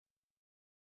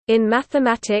In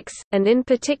mathematics, and in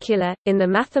particular, in the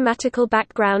mathematical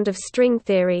background of string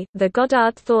theory, the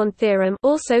Goddard-Thorn theorem,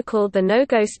 also called the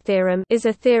no-ghost theorem, is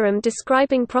a theorem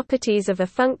describing properties of a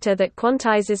functor that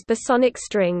quantizes bosonic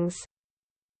strings.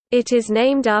 It is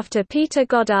named after Peter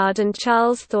Goddard and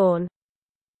Charles Thorn.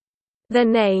 The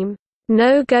name,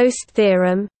 no-ghost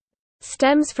theorem,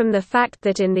 stems from the fact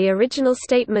that in the original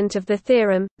statement of the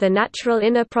theorem, the natural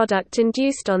inner product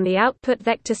induced on the output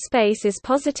vector space is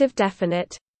positive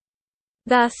definite.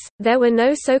 Thus, there were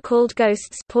no so-called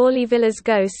ghosts, Pauli-Villers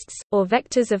ghosts, or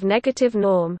vectors of negative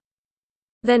norm.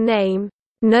 The name,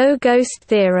 no-ghost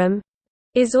theorem,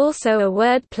 is also a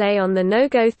word play on the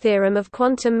no-go theorem of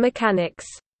quantum mechanics.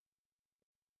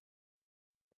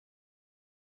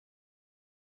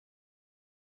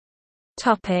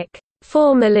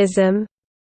 Formalism.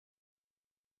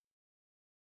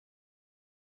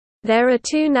 There are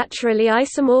two naturally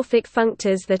isomorphic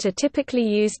functors that are typically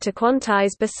used to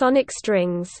quantize bosonic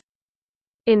strings.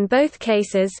 In both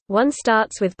cases, one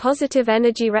starts with positive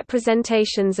energy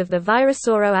representations of the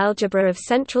Virasoro algebra of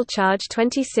central charge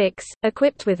 26,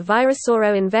 equipped with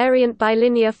Virasoro invariant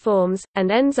bilinear forms,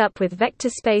 and ends up with vector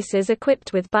spaces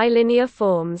equipped with bilinear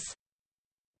forms.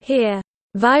 Here,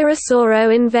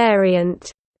 Virasoro invariant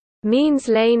means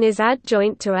lane is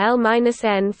adjoint to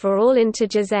L-n for all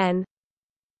integers n.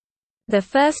 The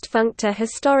first functor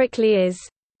historically is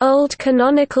old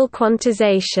canonical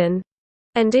quantization,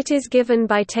 and it is given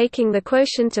by taking the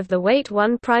quotient of the weight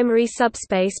 1 primary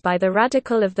subspace by the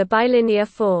radical of the bilinear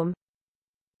form.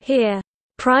 Here,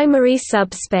 primary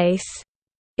subspace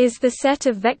is the set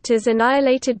of vectors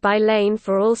annihilated by lane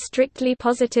for all strictly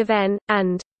positive n,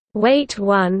 and weight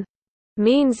 1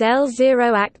 means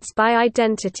L0 acts by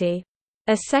identity.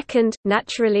 A second,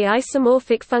 naturally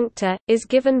isomorphic functor, is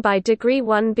given by degree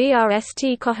 1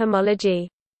 BRST cohomology.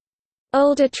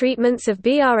 Older treatments of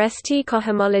BRST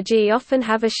cohomology often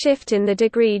have a shift in the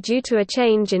degree due to a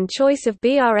change in choice of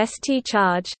BRST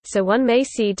charge, so one may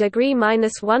see degree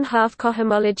 -1/2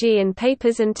 cohomology in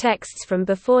papers and texts from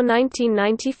before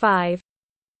 1995.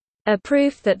 A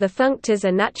proof that the functors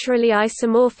are naturally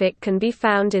isomorphic can be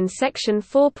found in section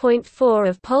 4.4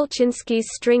 of Polchinski's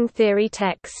string theory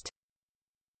text.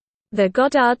 The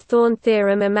Goddard-Thorn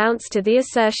theorem amounts to the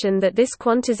assertion that this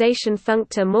quantization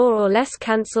functor more or less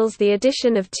cancels the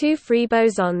addition of two free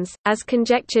bosons, as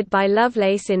conjectured by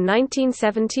Lovelace in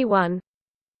 1971.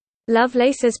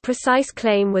 Lovelace's precise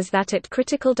claim was that at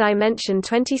critical dimension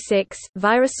 26,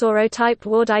 Virasoro-type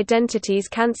Ward identities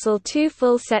cancel two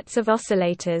full sets of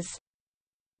oscillators.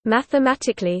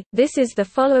 Mathematically, this is the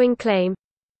following claim: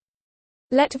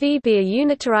 let V be a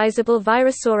unitarizable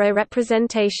Virasoro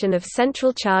representation of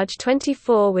central charge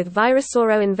 24 with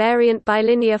Virasoro invariant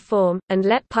bilinear form, and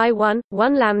let π1,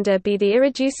 1 lambda be the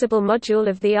irreducible module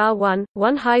of the R1,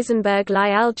 1 Heisenberg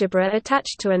Lie algebra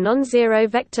attached to a non-zero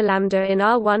vector lambda in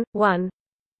R1, 1.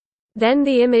 Then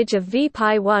the image of V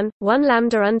π1, 1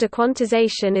 lambda under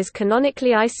quantization is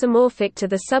canonically isomorphic to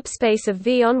the subspace of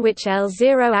V on which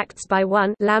L0 acts by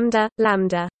 1 lambda,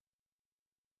 lambda.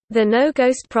 The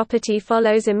no-ghost property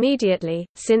follows immediately,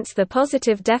 since the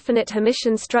positive definite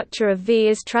Hermitian structure of V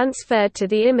is transferred to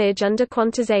the image under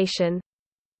quantization.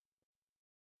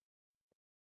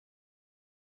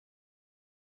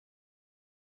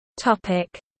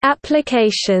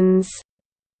 Applications.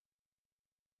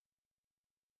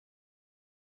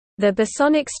 The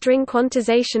bosonic string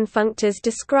quantization functors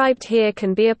described here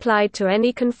can be applied to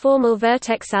any conformal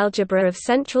vertex algebra of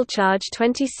central charge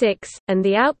 26, and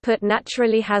the output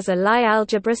naturally has a Lie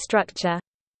algebra structure.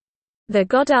 The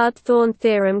Goddard-Thorn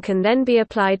theorem can then be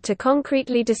applied to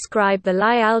concretely describe the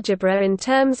Lie algebra in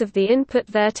terms of the input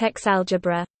vertex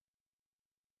algebra.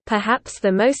 Perhaps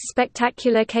the most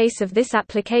spectacular case of this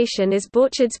application is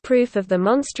Borchard's proof of the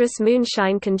monstrous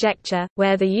moonshine conjecture,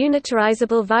 where the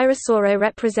unitarizable Virasoro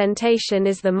representation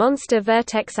is the monster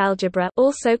vertex algebra,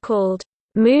 also called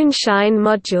moonshine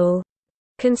module,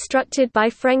 constructed by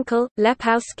Frenkel,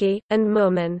 Lepowski, and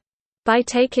Moorman. By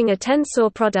taking a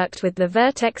tensor product with the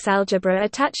vertex algebra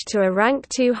attached to a rank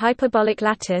 2 hyperbolic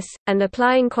lattice, and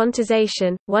applying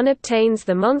quantization, one obtains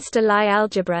the monster Lie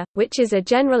algebra, which is a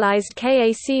generalized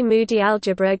KAC-Moody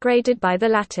algebra graded by the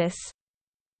lattice.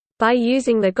 By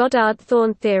using the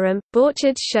Goddard-Thorn theorem,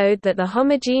 Borchard showed that the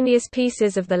homogeneous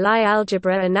pieces of the Lie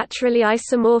algebra are naturally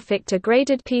isomorphic to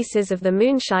graded pieces of the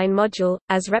moonshine module,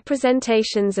 as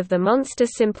representations of the monster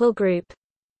simple group.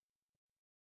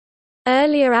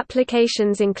 Earlier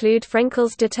applications include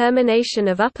Frenkel's determination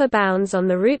of upper bounds on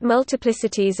the root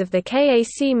multiplicities of the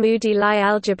KAC-Moody Lie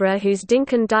algebra whose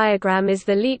Dynkin diagram is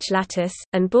the Leech lattice,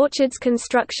 and Borchard's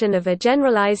construction of a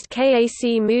generalized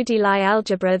KAC-Moody Lie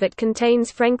algebra that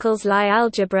contains Frenkel's Lie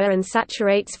algebra and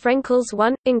saturates Frenkel's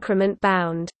 1 increment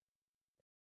bound.